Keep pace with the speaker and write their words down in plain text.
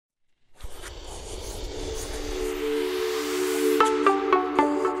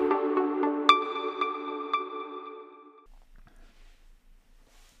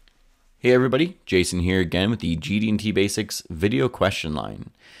Hey everybody, Jason here again with the GD&T Basics video question line.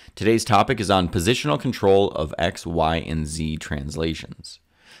 Today's topic is on positional control of X, Y, and Z translations.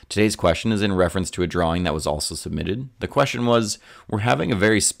 Today's question is in reference to a drawing that was also submitted. The question was, we're having a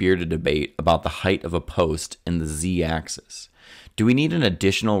very spirited debate about the height of a post in the Z axis. Do we need an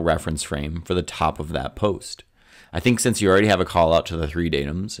additional reference frame for the top of that post? I think since you already have a call out to the three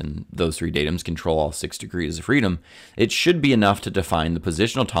datums, and those three datums control all 6 degrees of freedom, it should be enough to define the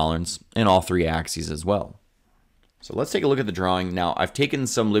positional tolerance in all three axes as well. So let's take a look at the drawing. Now, I've taken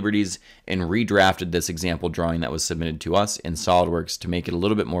some liberties and redrafted this example drawing that was submitted to us in SOLIDWORKS to make it a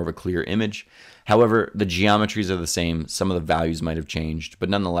little bit more of a clear image. However, the geometries are the same, some of the values might have changed, but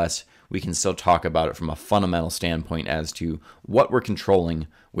nonetheless, we can still talk about it from a fundamental standpoint as to what we're controlling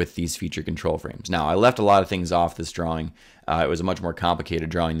with these feature control frames. Now, I left a lot of things off this drawing. It was a much more complicated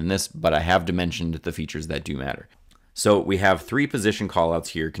drawing than this, but I have dimensioned the features that do matter. So we have three position callouts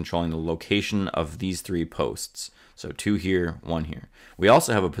here controlling the location of these three posts. So 2 here, 1 here. We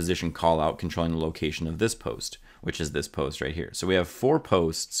also have a position callout controlling the location of this post, which is this post right here. So we have 4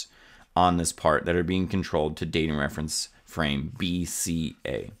 posts on this part that are being controlled to datum reference frame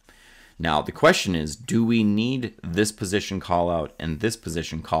BCA. Now, the question is, do we need this position callout and this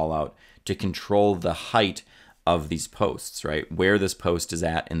position callout to control the height of these posts, right? Where this post is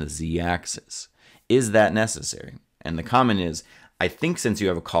at in the z-axis. Is that necessary? And the comment is, I think since you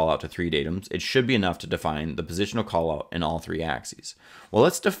have a callout to 3 datums, it should be enough to define the positional callout in all 3 axes. Well,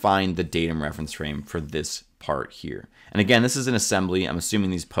 let's define the datum reference frame for this part here. And again, this is an assembly. I'm assuming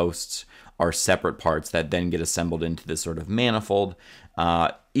these posts are separate parts that then get assembled into this sort of manifold.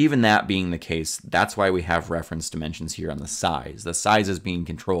 Even that being the case, that's why we have reference dimensions here on the size. The size is being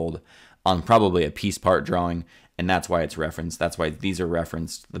controlled on probably a piece part drawing, and that's why it's referenced. That's why these are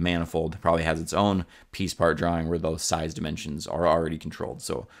referenced. The manifold probably has its own piece part drawing where those size dimensions are already controlled.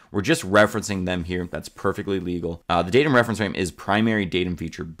 So we're just referencing them here. That's perfectly legal. The datum reference frame is primary datum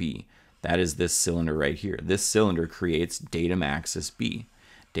feature B. That is this cylinder right here. This cylinder creates datum axis B.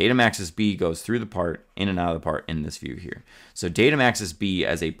 Datum axis B goes through the part, in and out of the part in this view here. So datum axis B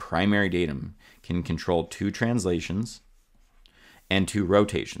as a primary datum can control 2 translations and 2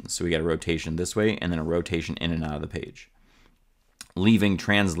 rotations. So we got a rotation this way and then a rotation in and out of the page, leaving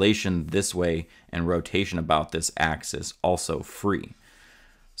translation this way and rotation about this axis also free.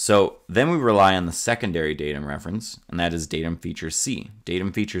 So then we rely on the secondary datum reference, and that is datum feature C.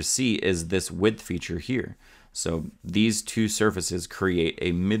 Datum feature C is this width feature here. So these 2 surfaces create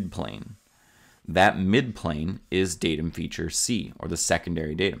a midplane. That midplane is datum feature C, or the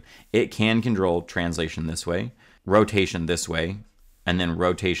secondary datum. It can control translation this way, rotation this way, and then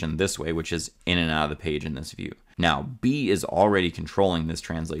rotation this way, which is in and out of the page in this view. Now, B is already controlling this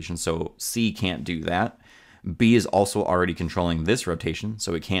translation, so C can't do that. B is also already controlling this rotation,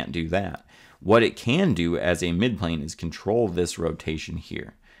 so it can't do that. What it can do as a midplane is control this rotation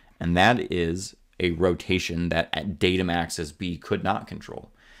here, and that is a rotation that at datum axis B could not control.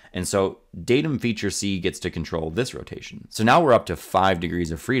 And so datum feature C gets to control this rotation. So now we're up to 5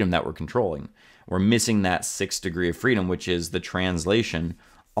 degrees of freedom that we're controlling. We're missing that 6th degree of freedom, which is the translation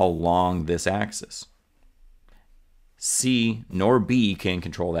along this axis. C nor B can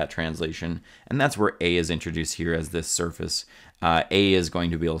control that translation, and that's where A is introduced here as this surface. A is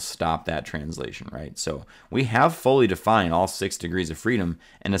going to be able to stop that translation, right? So we have fully defined all 6 degrees of freedom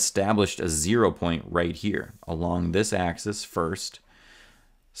and established a 0 point right here along this axis first,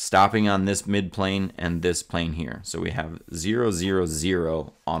 stopping on this midplane and this plane here. So we have 0, 0,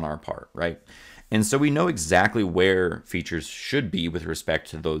 0 on our part, right? And so we know exactly where features should be with respect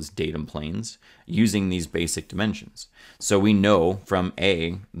to those datum planes using these basic dimensions. So we know from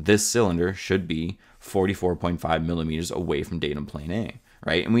A, this cylinder should be 44.5 millimeters away from datum plane A,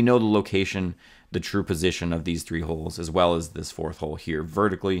 right? And we know the location, the true position of these 3 holes, as well as this 4th hole here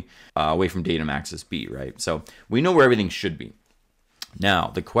vertically away from datum axis B, right? So we know where everything should be. Now,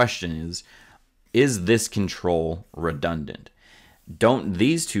 the question is this control redundant? Don't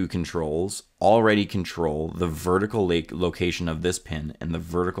these 2 controls already control the vertical location of this pin and the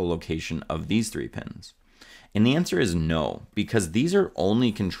vertical location of these 3 pins? And the answer is no, because these are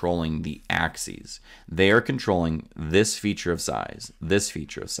only controlling the axes. They are controlling this feature of size, this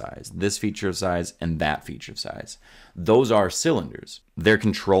feature of size, this feature of size, and that feature of size. Those are cylinders. They're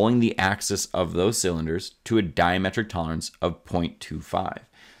controlling the axis of those cylinders to a diametric tolerance of 0.25.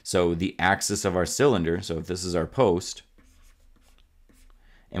 So the axis of our cylinder, so if this is our post,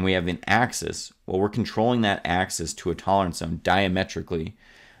 and we have an axis, well, we're controlling that axis to a tolerance zone diametrically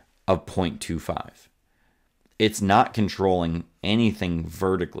of 0.25. It's not controlling anything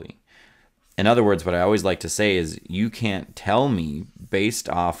vertically. In other words, what I always like to say is you can't tell me based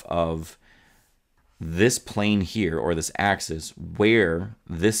off of this plane here or this axis where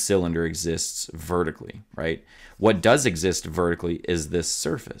this cylinder exists vertically, right? What does exist vertically is this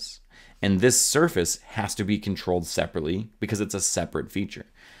surface. And this surface has to be controlled separately because it's a separate feature.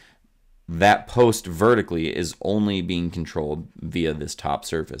 That post vertically is only being controlled via this top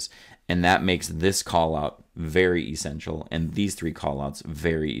surface. And that makes this call out very essential and these three call outs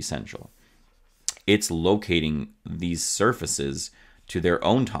very essential. It's locating these surfaces to their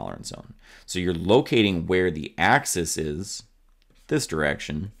own tolerance zone. So you're locating where the axis is, this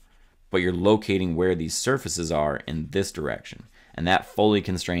direction, but you're locating where these surfaces are in this direction. And that fully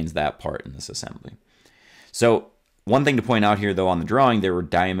constrains that part in this assembly. So one thing to point out here, though, on the drawing, there were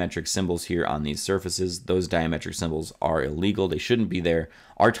diametric symbols here on these surfaces. Those diametric symbols are illegal. They shouldn't be there.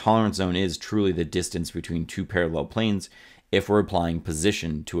 Our tolerance zone is truly the distance between two parallel planes if we're applying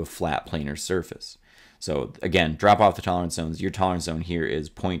position to a flat planar surface. So again, drop off the tolerance zones. Your tolerance zone here is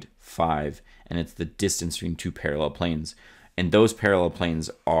 0.5, and it's the distance between two parallel planes. And those parallel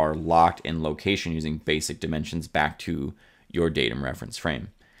planes are locked in location using basic dimensions back to your datum reference frame.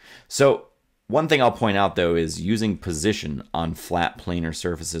 So one thing I'll point out, though, is using position on flat planar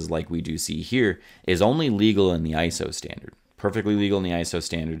surfaces like we do see here is only legal in the ISO standard. Perfectly legal in the ISO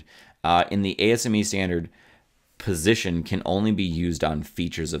standard. In the ASME standard, position can only be used on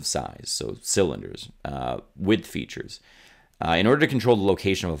features of size, so cylinders, width features. In order to control the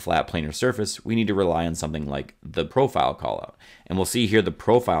location of a flat planar surface, we need to rely on something like the profile callout. And we'll see here the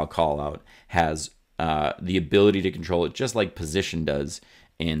profile callout has the ability to control it just like position does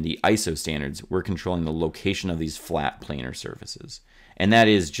in the ISO standards. We're controlling the location of these flat planar surfaces. And that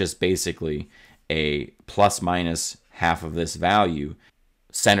is just basically a plus minus half of this value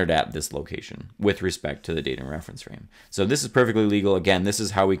centered at this location with respect to the datum reference frame. So this is perfectly legal. Again, this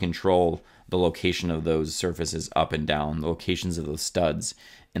is how we control the location of those surfaces up and down, the locations of those studs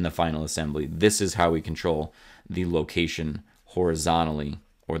in the final assembly. This is how we control the location horizontally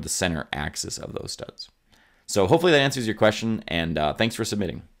or the center axis of those studs. So hopefully that answers your question, and thanks for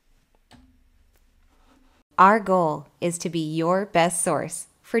submitting. Our goal is to be your best source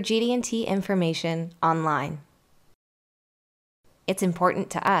for GD&T information online. It's important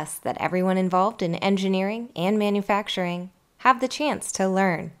to us that everyone involved in engineering and manufacturing have the chance to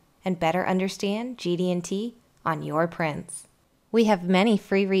learn and better understand GD&T on your prints. We have many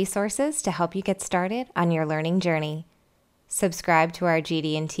free resources to help you get started on your learning journey. Subscribe to our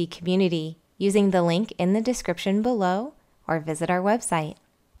GD&T community using the link in the description below or visit our website.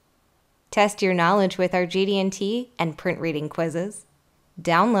 Test your knowledge with our GD&T and print reading quizzes.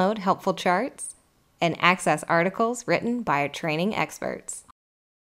 Download helpful charts and access articles written by our training experts.